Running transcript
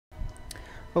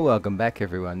Well, welcome back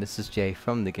everyone, this is Jay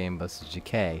from the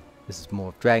GamebustersUK. This is more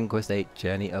of Dragon Quest VIII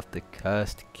Journey of the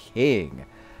Cursed King.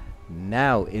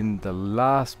 Now, in the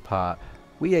last part,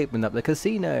 we opened up the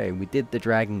casino, we did the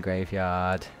dragon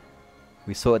graveyard,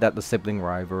 we sorted out the sibling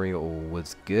rivalry, all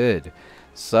was good.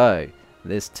 So,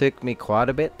 this took me quite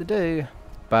a bit to do,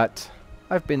 but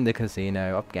I've been to the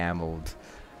casino, I've gambled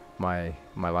my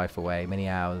life away, many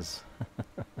hours.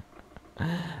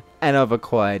 And I've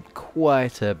acquired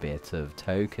quite a bit of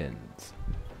tokens.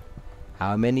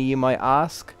 How many, you might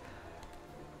ask?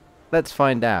 Let's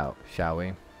find out, shall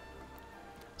we?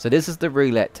 So this is the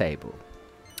roulette table.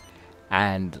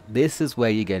 And this is where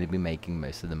you're going to be making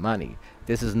most of the money.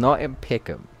 This is not in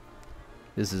Pick'em.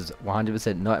 This is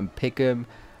 100% not in Pick'em.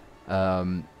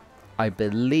 I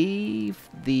believe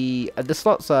the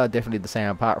slots are definitely the same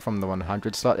apart from the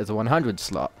 100 slot. There's a 100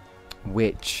 slot,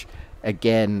 which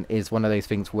again is one of those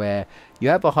things where you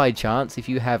have a high chance if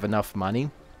you have enough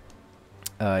money.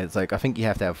 It's like I think you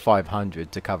have to have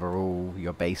 500 to cover all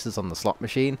your bases on the slot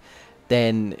machine,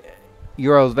 then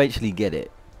you'll eventually get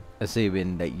it,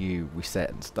 assuming that you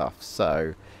reset and stuff.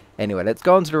 So anyway, let's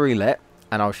go on to the roulette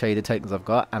and I'll show you the tokens I've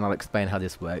got and I'll explain how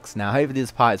this works. Now hopefully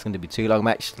this part is going to be too long. I'm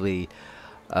actually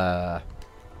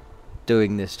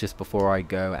doing this just before I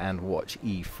go and watch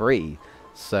E3.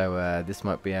 So this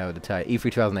might be able to tell you, E3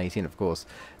 2018 of course,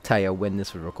 tell you when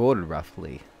this was recorded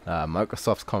roughly.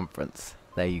 Microsoft's conference.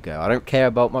 There you go. I don't care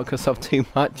about Microsoft too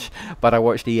much, but I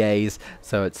watched EA's,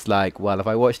 so it's like, well, if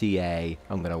I watched EA,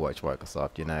 I'm going to watch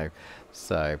Microsoft, you know.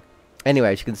 So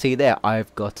anyway, as you can see there,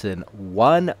 I've gotten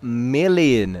 1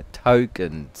 million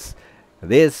tokens.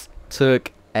 This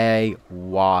took a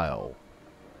while,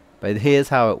 but here's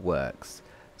how it works.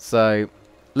 So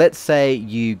let's say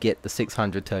you get the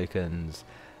 600 tokens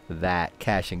that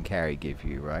cash and carry give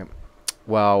you, right?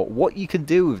 Well, what you can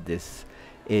do with this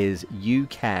is you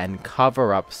can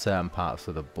cover up certain parts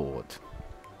of the board.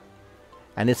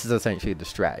 And this is essentially the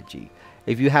strategy.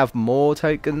 If you have more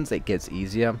tokens, it gets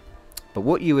easier. But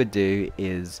what you would do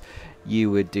is you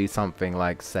would do something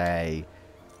like, say,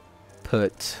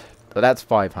 well, that's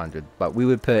 500. But we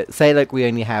would put, say like we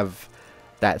only have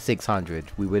that 600.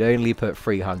 We would only put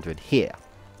 300 here.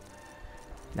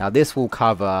 Now this will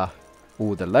cover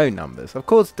all the low numbers. Of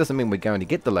course, it doesn't mean we're going to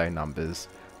get the low numbers,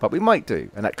 but we might do,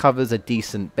 and that covers a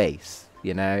decent base.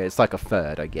 You know, it's like a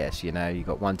third, I guess. You know, you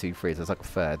got 1, 2, 3, so it's like a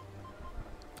third,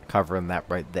 covering that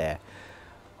right there.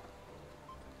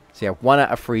 So you have 1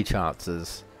 out of 3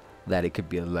 chances that it could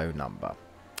be a low number.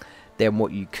 Then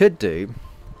what you could do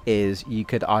is you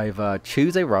could either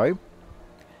choose a row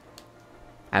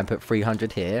and put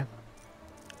 300 here.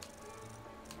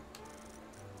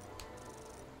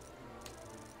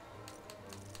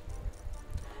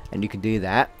 And you can do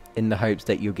that in the hopes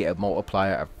that you'll get a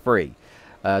multiplier of 3.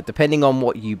 Depending on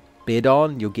what you bid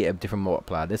on, you'll get a different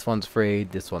multiplier. This one's 3,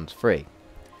 this one's 3.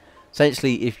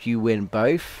 Essentially, if you win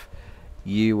both,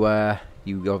 you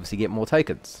obviously get more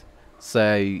tokens.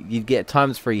 So you'd get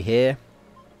times 3 here.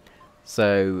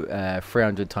 So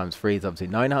 300 times 3 is obviously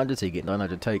 900, so you get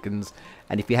 900 tokens.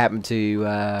 And if you happen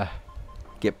to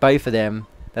get both of them,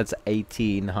 that's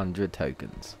 1800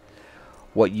 tokens.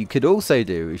 What you could also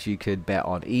do is you could bet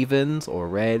on evens or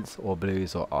reds or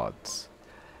blues or odds.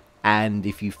 And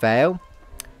if you fail,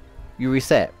 you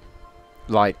reset.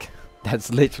 Like,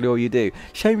 that's literally all you do.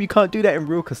 Shame you can't do that in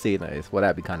real casinos. Well,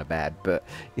 that'd be kind of bad, but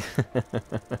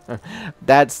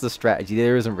that's the strategy.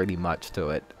 There isn't really much to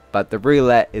it. But the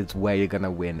roulette is where you're going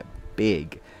to win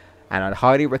big. And I'd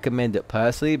highly recommend it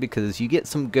personally because you get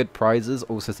some good prizes,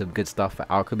 also some good stuff for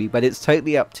alchemy, but it's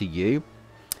totally up to you.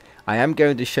 I am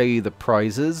going to show you the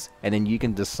prizes, and then you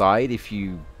can decide if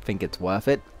you think it's worth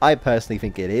it. I personally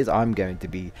think it is. I'm going to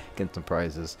be getting some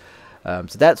prizes. So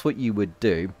that's what you would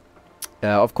do.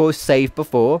 Of course, save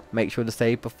before. Make sure to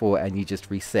save before, and you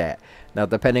just reset. Now,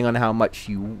 depending on how much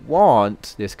you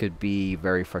want, this could be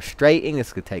very frustrating.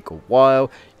 This could take a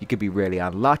while. You could be really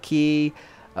unlucky.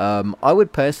 I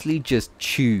would personally just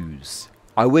choose.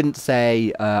 I wouldn't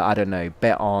say, I don't know,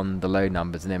 bet on the low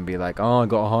numbers and then be like, oh, I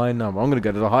got a high number, I'm going to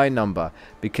go to the high number.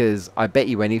 Because I bet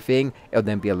you anything, it'll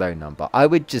then be a low number. I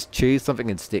would just choose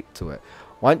something and stick to it.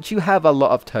 Once you have a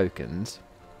lot of tokens,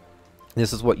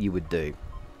 this is what you would do.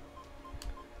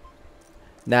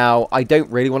 Now, I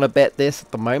don't really want to bet this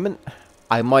at the moment.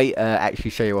 I might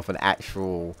actually show you off an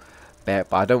actual bet,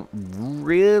 but I don't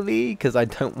really, because I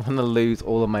don't want to lose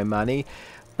all of my money.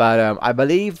 But I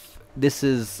believe this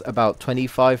is about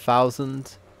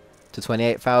 25,000 to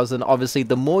 28,000. Obviously,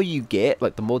 the more you get,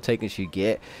 like the more tokens you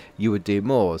get, you would do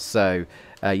more. So,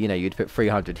 you know, you'd put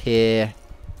 300 here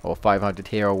or 500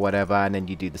 here or whatever, and then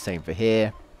you do the same for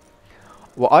here.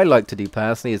 what I like to do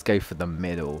personally is go for the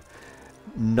middle.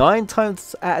 9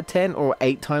 times out of 10 or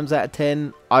 8 times out of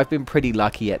 10, I've been pretty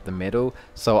lucky at the middle.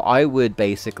 So I would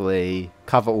basically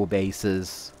cover all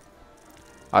bases.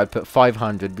 I'd put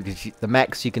 500 because the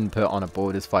max you can put on a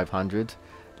board is 500,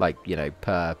 like, you know,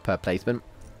 per placement.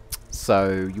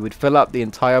 So you would fill up the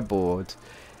entire board,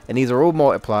 and these are all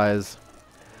multipliers.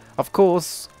 Of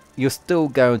course, you're still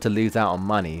going to lose out on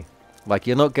money. Like,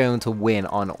 you're not going to win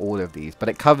on all of these, but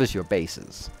it covers your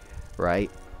bases,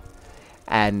 right?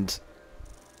 And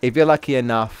if you're lucky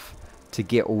enough to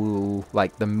get all,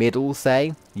 like, the middle,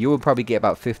 say, you will probably get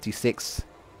about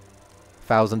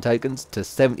 56,000 tokens to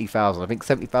 70,000. I think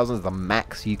 70,000 is the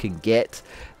max you can get,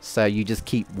 so you just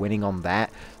keep winning on that.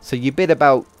 So you bid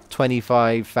about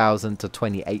 25,000 to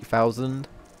 28,000,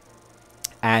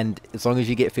 and as long as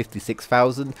you get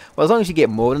 56,000, well, as long as you get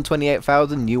more than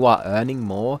 28,000, you are earning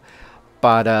more.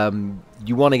 But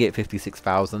you want to get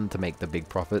 56,000 to make the big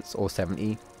profits, or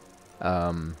 70,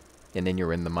 and then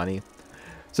you're in the money.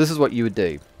 So this is what you would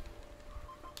do.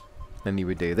 Then you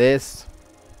would do this.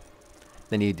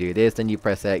 Then you do this. Then you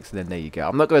press X, and then there you go.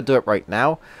 I'm not going to do it right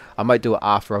now. I might do it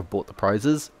after I've bought the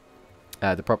prizes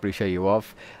to properly show you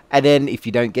off. And then if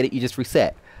you don't get it, you just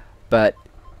reset. But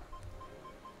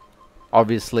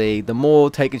obviously, the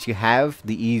more tokens you have,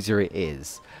 the easier it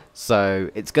is. So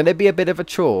it's going to be a bit of a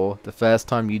chore the first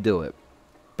time you do it.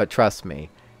 But trust me,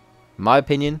 in my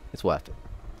opinion, it's worth it.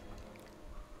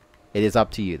 It is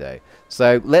up to you though.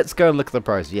 So let's go and look at the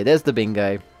prizes. Yeah, there's the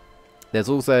bingo. There's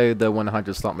also the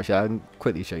 100 slot machine. I can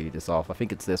quickly show you this off. I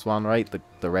think it's this one, right?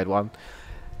 The red one.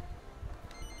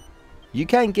 You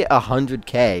can get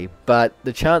 100k, but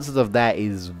the chances of that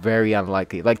is very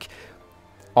unlikely. Like,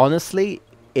 honestly,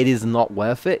 it is not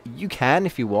worth it. You can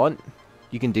if you want.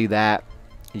 You can do that.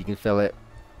 You can fill it.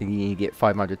 You get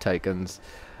 500 tokens.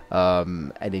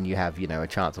 And then you have, you know, a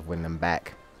chance of winning them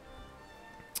back.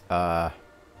 But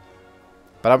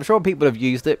I'm sure people have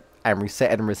used it and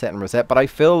reset and reset and reset. But I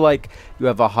feel like you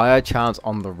have a higher chance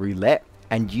on the roulette.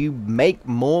 And you make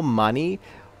more money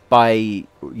by,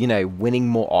 you know, winning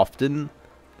more often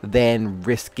than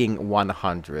risking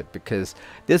 100. Because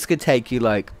this could take you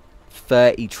like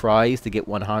 30 tries to get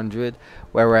 100.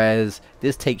 Whereas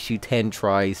this takes you 10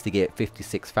 tries to get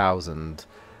 56,000.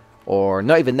 Or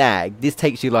not even that. This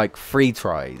takes you like 3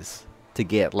 tries to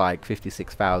get like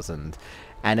 56,000.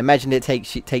 And imagine it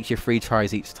takes you 3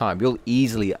 tries each time. You'll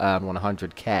easily earn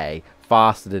 100k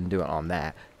faster than doing it on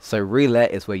that. So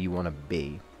roulette is where you want to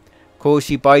be. Of course,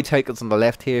 you buy tokens on the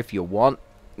left here if you want.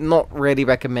 Not really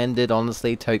recommended,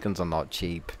 honestly. Tokens are not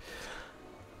cheap.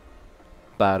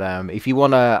 But if you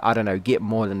want to, I don't know, get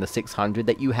more than the 600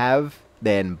 that you have,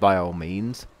 then by all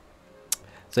means.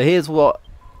 So here's what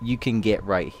you can get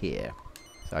right here.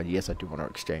 So yes, I do want to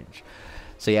exchange.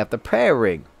 So you have the prayer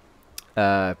ring.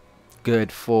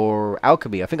 Good for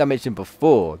alchemy. I think I mentioned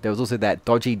before, there was also that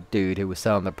dodgy dude who was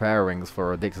selling the prayer rings for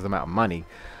a ridiculous amount of money.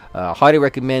 Highly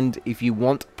recommend, if you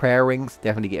want prayer rings,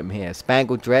 definitely get them here.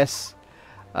 Spangled dress.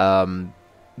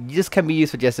 This can be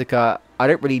used for Jessica. I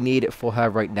don't really need it for her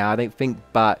right now, I don't think,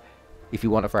 but if you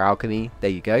want it for alchemy, there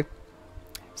you go.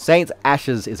 Saint's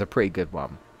Ashes is a pretty good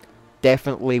one.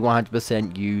 Definitely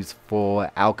 100% used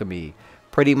for alchemy.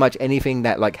 Pretty much anything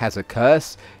that like has a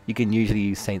curse, you can usually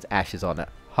use Saint's Ashes on it.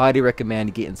 Highly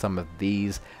recommend getting some of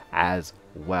these as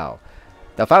well.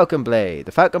 The Falcon Blade.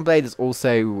 The Falcon Blade is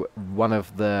also one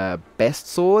of the best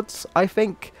swords, I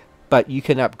think. But you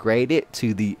can upgrade it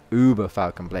to the Uber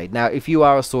Falcon Blade. Now, if you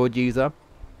are a sword user,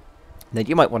 then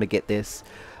you might want to get this.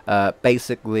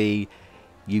 Basically,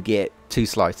 you get 2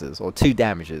 slices or 2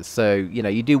 damages. So, you know,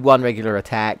 you do 1 regular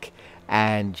attack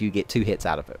and you get 2 hits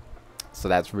out of it. So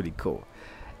that's really cool.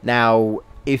 Now,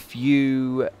 if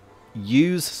you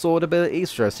use sword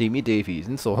abilities, which I assume you do if you're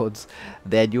using swords,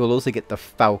 then you will also get the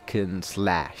Falcon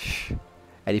Slash.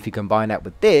 And if you combine that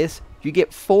with this, you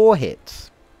get 4 hits.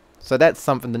 So that's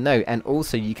something to note. And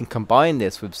also you can combine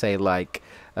this with, say, like,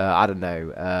 I don't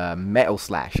know, Metal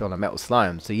Slash on a Metal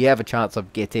Slime. So you have a chance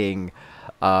of getting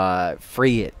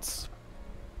 3 hits.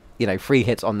 You know, 3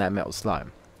 hits on that Metal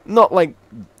Slime. Not like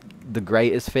the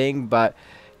greatest thing, but,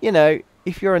 you know,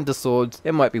 if you're into swords,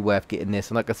 it might be worth getting this.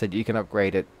 And like I said, you can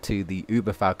upgrade it to the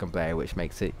Uber Falcon Blade, which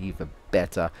makes it even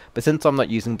better. But since I'm not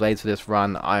using blades for this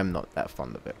run, I'm not that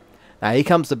fond of it. Now here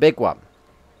comes the big one.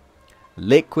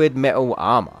 Liquid Metal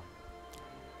Armor.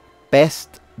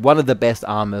 One of the best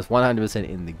armors, 100%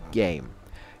 in the game.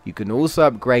 You can also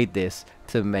upgrade this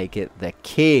to make it the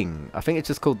King. I think it's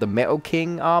just called the Metal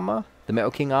King Armor. The Metal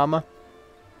King Armor.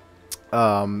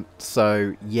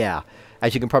 So yeah.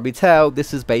 As you can probably tell,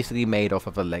 this is basically made off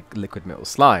of a liquid metal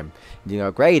slime. You can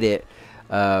upgrade it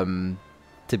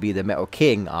to to be the Metal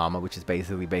King armor, which is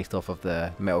basically based off of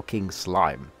the Metal King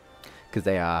slime. Because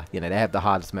they are, you know, they have the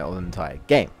hardest metal in the entire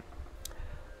game.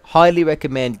 Highly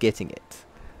recommend getting it.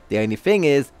 The only thing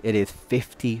is, it is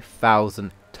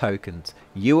 50,000 tokens.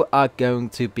 You are going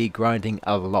to be grinding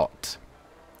a lot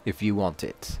if you want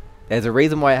it. There's a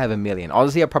reason why I have 1 million.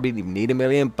 Honestly, I probably didn't even need 1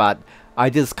 million, but I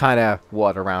just kind of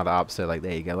water around up. So like,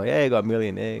 there you go. Like, hey, I got 1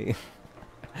 million. Hey.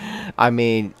 I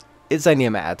mean, it's only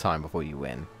a matter of time before you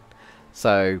win.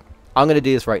 So I'm going to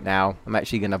do this right now. I'm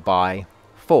actually going to buy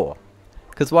 4.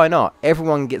 Because why not?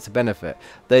 Everyone gets a benefit.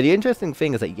 Though the interesting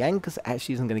thing is that Yankus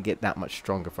actually isn't going to get that much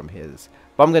stronger from his.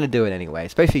 But I'm going to do it anyway.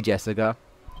 Especially Jessica.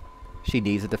 She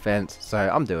needs a defense. So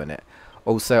I'm doing it.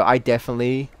 Also, I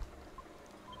definitely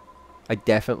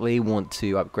want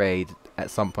to upgrade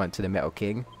at some point to the Metal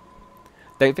King.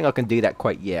 Don't think I can do that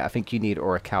quite yet. I think you need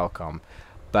Orichalcum.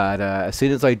 But as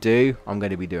soon as I do, I'm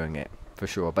going to be doing it. For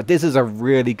sure. But this is a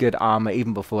really good armor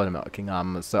even before the Metal King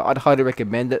armor. So I'd highly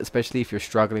recommend it, especially if you're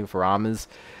struggling for armors.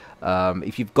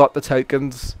 If you've got the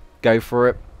tokens, go for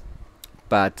it.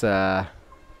 But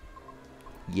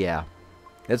yeah,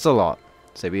 it's a lot.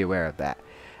 So be aware of that.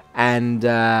 And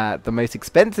the most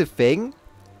expensive thing,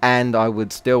 and I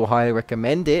would still highly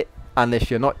recommend it,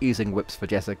 unless you're not using whips for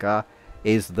Jessica,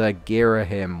 is the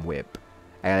Girahim whip.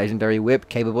 A legendary whip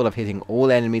capable of hitting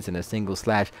all enemies in a single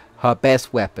slash. Her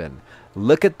best weapon.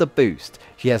 Look at the boost.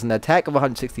 She has an attack of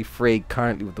 163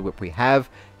 currently with the whip we have.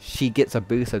 She gets a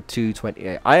boost of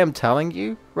 228. I am telling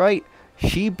you, right?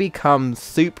 She becomes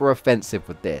super offensive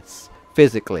with this.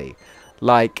 Physically.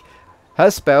 Like,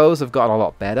 her spells have gotten a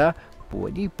lot better. But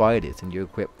when you buy this and you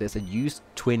equip this and use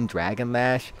Twin Dragon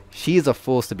Lash, she is a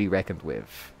force to be reckoned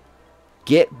with.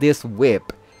 Get this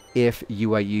whip if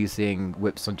you are using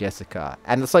whips on Jessica.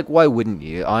 And it's like, why wouldn't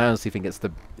you? I honestly think it's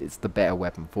the better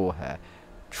weapon for her.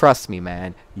 Trust me,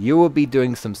 man, you will be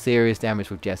doing some serious damage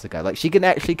with Jessica. Like, she can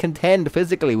actually contend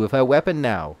physically with her weapon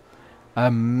now.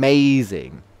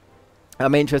 Amazing.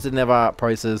 Am I interested in other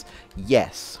prices?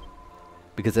 Yes.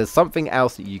 Because there's something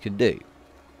else that you can do.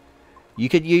 You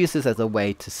could use this as a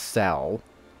way to sell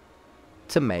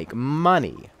to make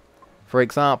money. For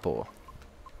example,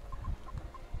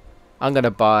 I'm going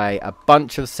to buy a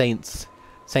bunch of Saint's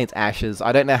Ashes.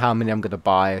 I don't know how many I'm going to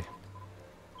buy.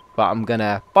 But I'm going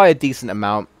to buy a decent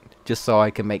amount just so I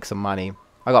can make some money.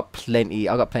 I got plenty.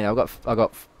 I got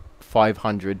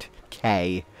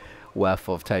 500k worth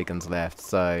of tokens left.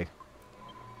 So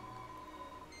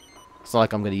it's not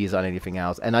like I'm going to use it on anything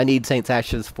else. And I need Saint's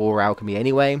Ashes for alchemy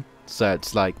anyway. So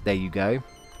it's like, there you go.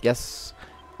 Yes.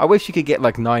 I wish you could get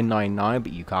like 999,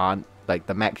 but you can't. Like,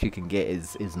 the max you can get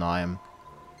is 9.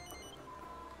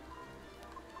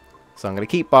 So I'm going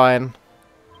to keep buying.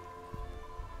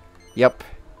 Yep.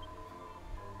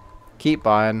 Keep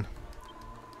buying.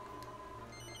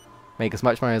 Make as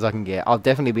much money as I can get. I'll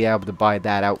definitely be able to buy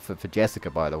that outfit for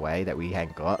Jessica, by the way, that we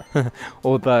hadn't got.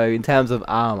 Although, in terms of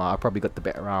armor, I've probably got the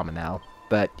better armor now.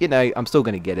 But, you know, I'm still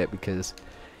going to get it because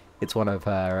it's one of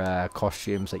her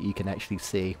costumes that you can actually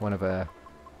see. One of her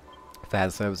fan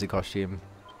servicey costume.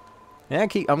 Yeah, I'm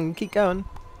going to keep going.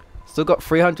 Still got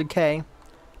 300k.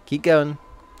 Keep going.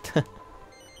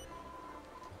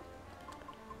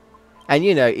 And,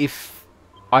 you know, if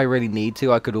I really need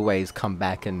to, I could always come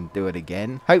back and do it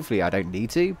again. Hopefully I don't need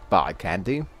to, but I can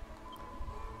do.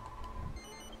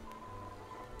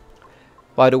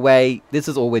 By the way, this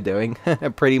is all we're doing,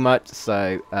 pretty much.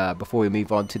 So, before we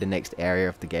move on to the next area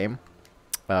of the game.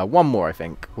 One more, I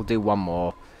think. We'll do one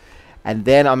more. And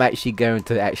then I'm actually going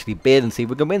to bid and see if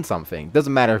we can win something.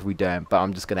 Doesn't matter if we don't, but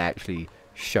I'm just going to actually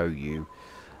show you.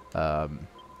 There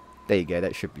you go,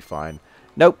 that should be fine.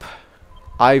 Nope.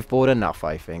 I've bought enough,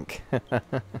 I think.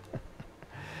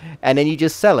 And then you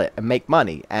just sell it and make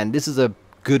money. And this is a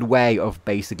good way of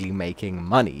basically making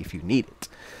money if you need it.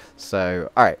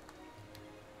 So, alright.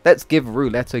 Let's give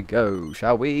roulette a go,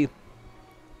 shall we?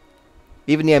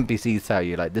 Even the NPCs tell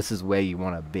you, like, this is where you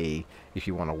want to be if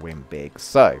you want to win big.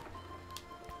 So,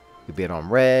 you bid on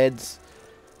reds.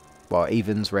 Well,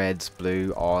 evens, reds,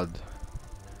 blue, odd.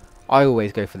 I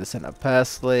always go for the center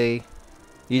personally.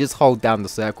 You just hold down the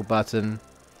circle button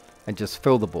and just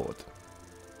fill the board.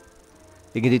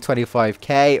 You can do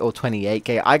 25k or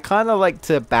 28k. I kind of like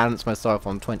to balance myself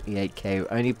on 28k,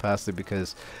 only personally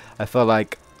because I feel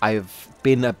like I've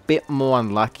been a bit more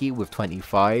unlucky with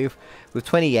 25. With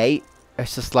 28,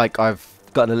 it's just like I've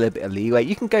got a little bit of leeway.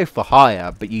 You can go for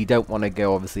higher, but you don't want to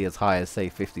go obviously as high as, say,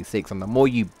 56. And the more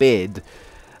you bid,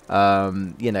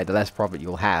 you know, the less profit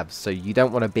you'll have. So you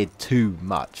don't want to bid too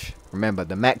much. Remember,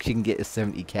 the max you can get is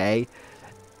 70k.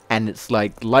 And it's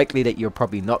like likely that you're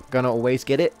probably not going to always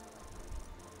get it.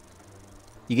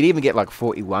 You can even get like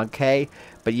 41k.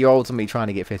 But you're ultimately trying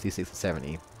to get 50, 60,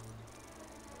 70.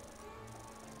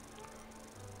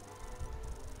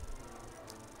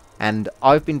 And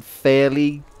I've been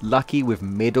fairly lucky with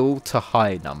middle to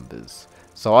high numbers.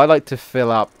 So I like to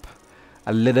fill up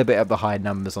a little bit of the high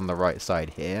numbers on the right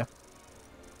side here.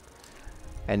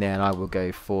 And then I will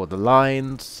go for the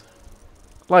lines,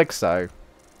 like so.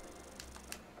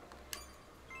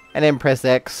 And then press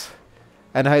X,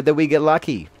 and hope that we get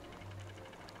lucky.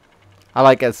 I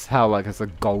like how like it's a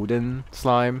golden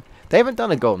slime. They haven't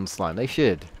done a golden slime. They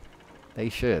should. They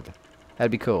should.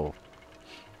 That'd be cool.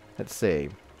 Let's see.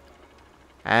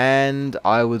 And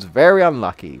I was very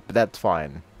unlucky, but that's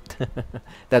fine.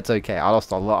 That's okay. I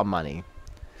lost a lot of money.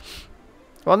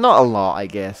 Well, not a lot, I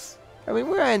guess. I mean,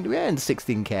 we're in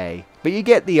 16k, but you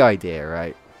get the idea,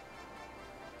 right?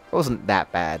 It wasn't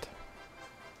that bad.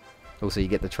 Also, you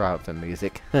get the triumphant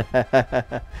music.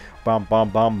 Bum bum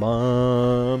bum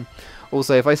bum.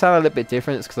 Also, if I sound a little bit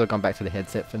different, it's because I've gone back to the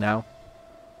headset for now.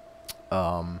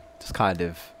 Just kind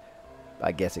of,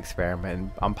 I guess,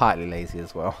 experiment. I'm partly lazy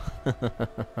as well.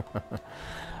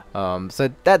 So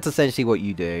that's essentially what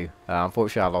you do.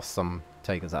 Unfortunately, I lost some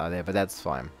tokens out of there, but that's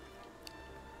fine.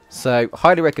 So,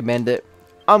 highly recommend it.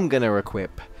 I'm going to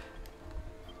equip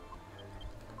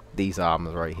these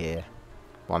armors right here.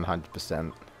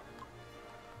 100%.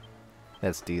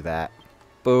 Let's do that.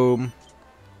 Boom.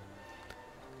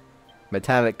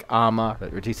 Metallic armor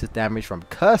that reduces damage from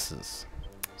curses.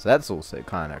 So that's also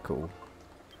kind of cool.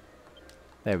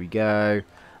 There we go.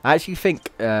 I actually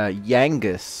think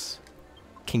Yangus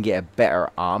can get a better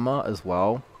armor as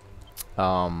well.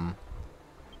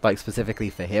 Like specifically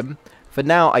for him. For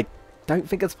now, I don't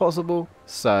think it's possible.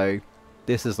 So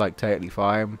this is like totally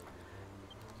fine.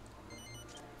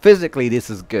 Physically, this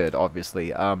is good,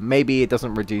 obviously. Maybe it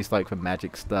doesn't reduce like the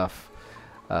magic stuff.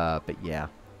 But yeah.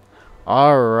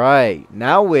 Alright.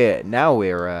 Now we're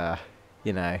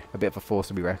you know, a bit of a force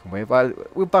to be reckoned with.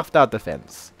 We buffed our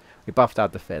defense. We buffed our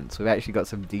defense. We've actually got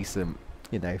some decent,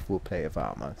 you know, full plate of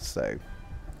armor. So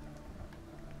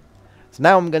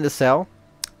now I'm going to sell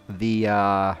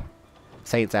the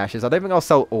Saint's Ashes. I don't think I'll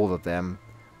sell all of them.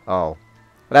 Oh,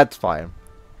 that's fine.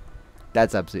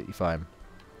 That's absolutely fine.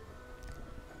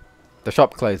 The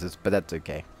shop closes, but that's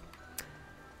okay.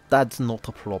 That's not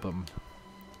a problem.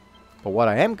 But what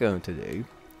I am going to do...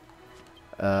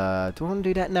 do I want to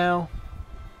do that now?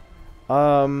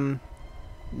 No,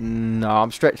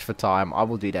 I'm stretched for time. I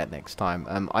will do that next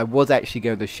time. I was actually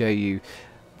going to show you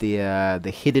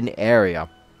the hidden area.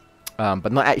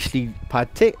 But not actually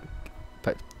participate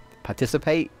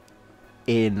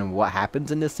in what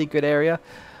happens in this secret area.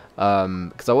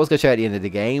 Because I was going to show you at the end of the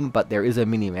game, but there is a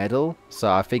mini medal.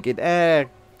 So I figured, get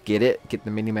the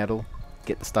mini medal,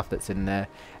 get the stuff that's in there,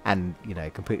 and, you know,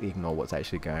 completely ignore what's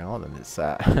actually going on in this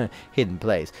hidden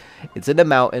place. It's in a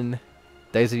mountain.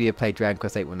 Those of you who played Dragon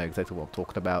Quest VIII will know exactly what I'm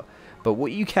talking about. But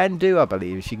what you can do, I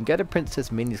believe, is you can go to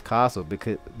Princess Minnie's castle,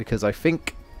 because I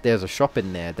think there's a shop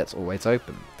in there that's always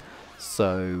open.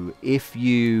 So if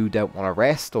you don't want to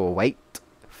rest or wait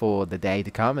for the day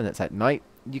to come and it's at night,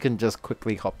 you can just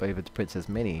quickly hop over to Princess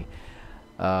Minnie,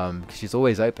 because she's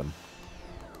always open.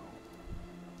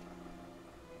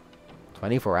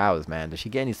 24 hours, man. Does she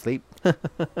get any sleep?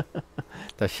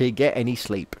 Does she get any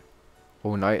sleep?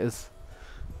 All-nighters?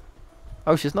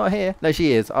 Oh, she's not here. No,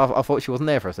 she is. I thought she wasn't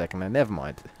there for a second. No, never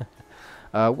mind.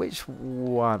 Which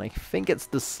one? I think it's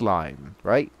the slime,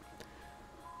 right?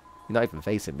 You're not even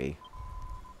facing me.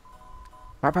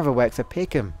 My brother works at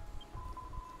Pickham.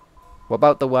 What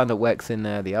about the one that works in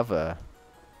the other,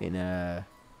 in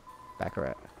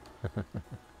Baccarat?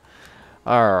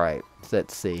 Alright, so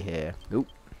let's see here. Oop.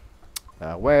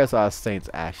 Where's our Saint's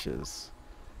Ashes?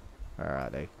 Where are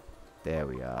they? There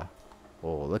we are.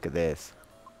 Oh, look at this.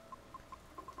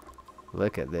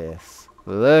 Look at this.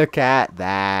 Look at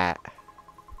that.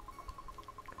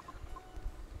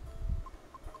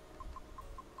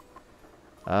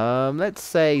 Let's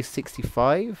say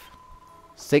 65.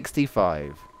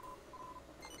 65.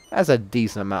 That's a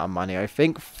decent amount of money, I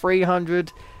think.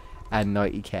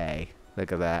 390k.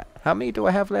 Look at that. How many do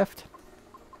I have left?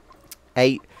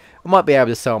 8. I might be able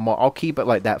to sell more. I'll keep it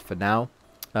like that for now,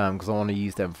 because I want to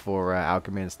use them for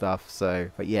alchemy and stuff.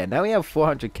 So, but yeah, now we have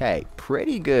 400k.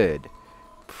 Pretty good.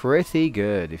 Pretty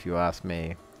good, if you ask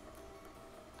me.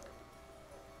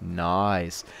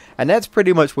 Nice. And that's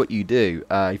pretty much what you do.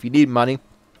 If you need money,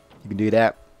 you can do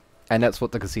that. And that's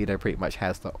what the casino pretty much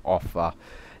has to offer.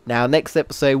 Now, next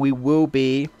episode, we will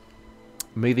be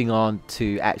moving on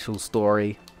to actual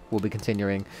story. we'll be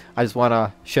continuing. I just want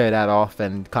to show that off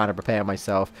and kind of prepare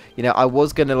myself. You know, I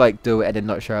was going to like do it and then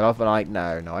not show it off, but like,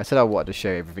 no, I said I wanted to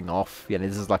show everything off. You know,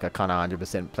 this is like a kind of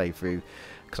 100% playthrough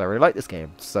because I really like this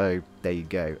game. So there you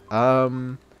go.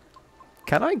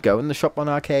 Can I go in the shop on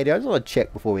arcade? I just want to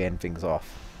check before we end things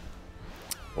off.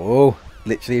 Oh,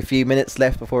 literally a few minutes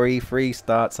left before E3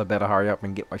 starts. I better hurry up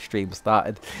and get my stream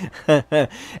started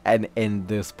and end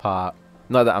this part.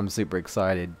 Not that I'm super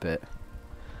excited, but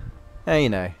you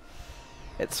know,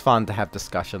 it's fun to have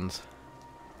discussions.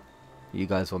 You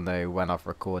guys will know when I've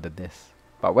recorded this.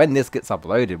 But when this gets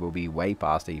uploaded, we'll be way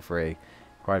past E3.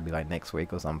 Probably like next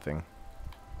week or something.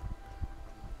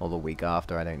 Or the week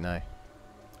after, I don't know.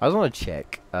 I just want to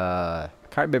check.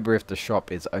 Can't remember if the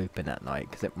shop is open at night,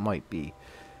 because it might be.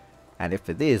 And if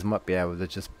it is, might be able to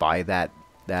just buy that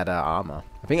armor.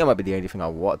 I think that might be the only thing I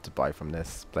want to buy from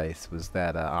this place, was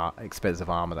that expensive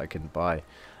armor that I couldn't buy.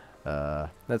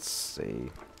 Let's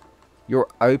see. You're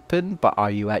open, but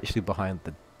are you actually behind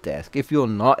the desk? If you're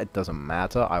not, it doesn't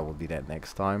matter. I will do that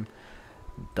next time.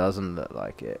 Doesn't look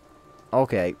like it.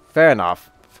 Okay, fair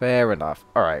enough. Fair enough.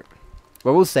 Alright.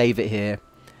 Well, we'll save it here.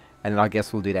 And then I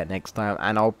guess we'll do that next time.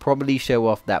 And I'll probably show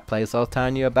off that place I was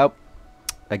telling you about.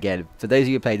 Again, for those of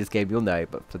you who play this game, you'll know.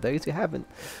 But for those who haven't,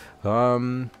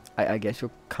 I guess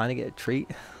you'll kind of get a treat.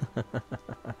 But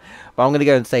I'm going to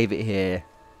go and save it here.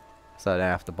 So I don't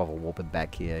have to bother warping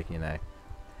back here, you know.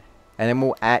 And then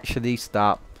we'll actually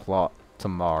start plot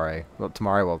tomorrow. Not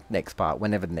tomorrow, well, next part.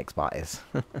 Whenever the next part is.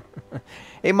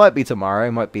 It might be tomorrow.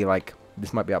 It might be like,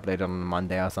 this might be uploaded on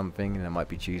Monday or something. And it might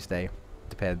be Tuesday.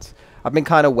 Depends. I've been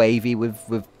kind of wavy with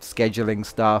scheduling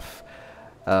stuff.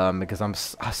 Because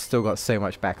I've still got so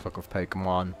much backlog of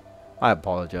Pokemon. I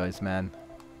apologize, man.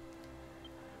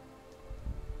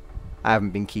 I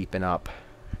haven't been keeping up.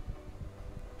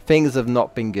 Things have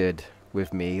not been good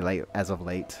with me as of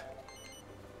late.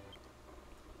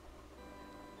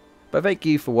 But thank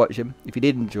you for watching. If you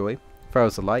did enjoy, throw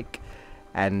us a like.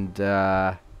 And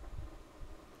yeah,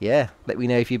 let me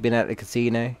know if you've been at the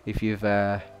casino. If you've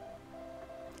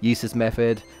used this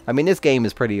method. I mean, this game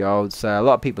is pretty old, so a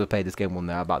lot of people who play this game will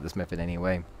know about this method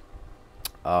anyway.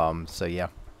 So yeah.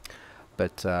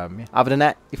 But yeah. Other than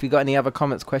that, if you got any other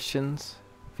comments, questions,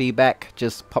 feedback,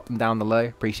 just pop them down below.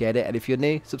 Appreciate it. And if you're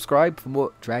new, subscribe for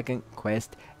more Dragon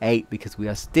Quest VIII, because we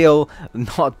are still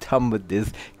not done with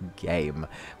this game.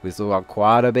 We still got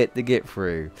quite a bit to get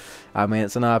through. I mean,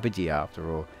 it's an RPG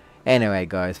after all. Anyway,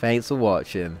 guys, thanks for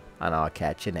watching, and I'll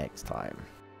catch you next time.